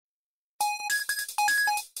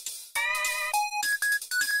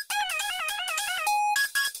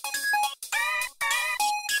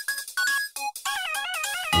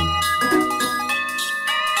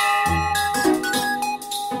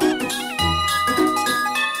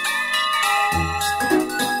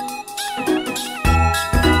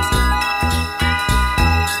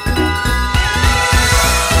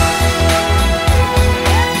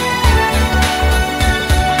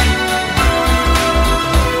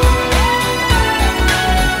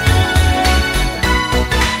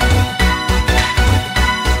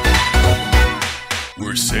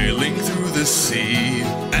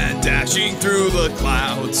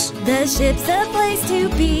The ship's a place to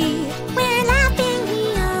be. We're laughing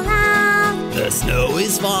all out. The snow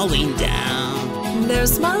is falling down.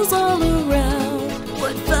 There's smiles all around.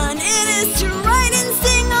 What fun it is to ride and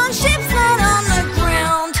sing on ships not on the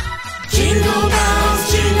ground. Jingle bells.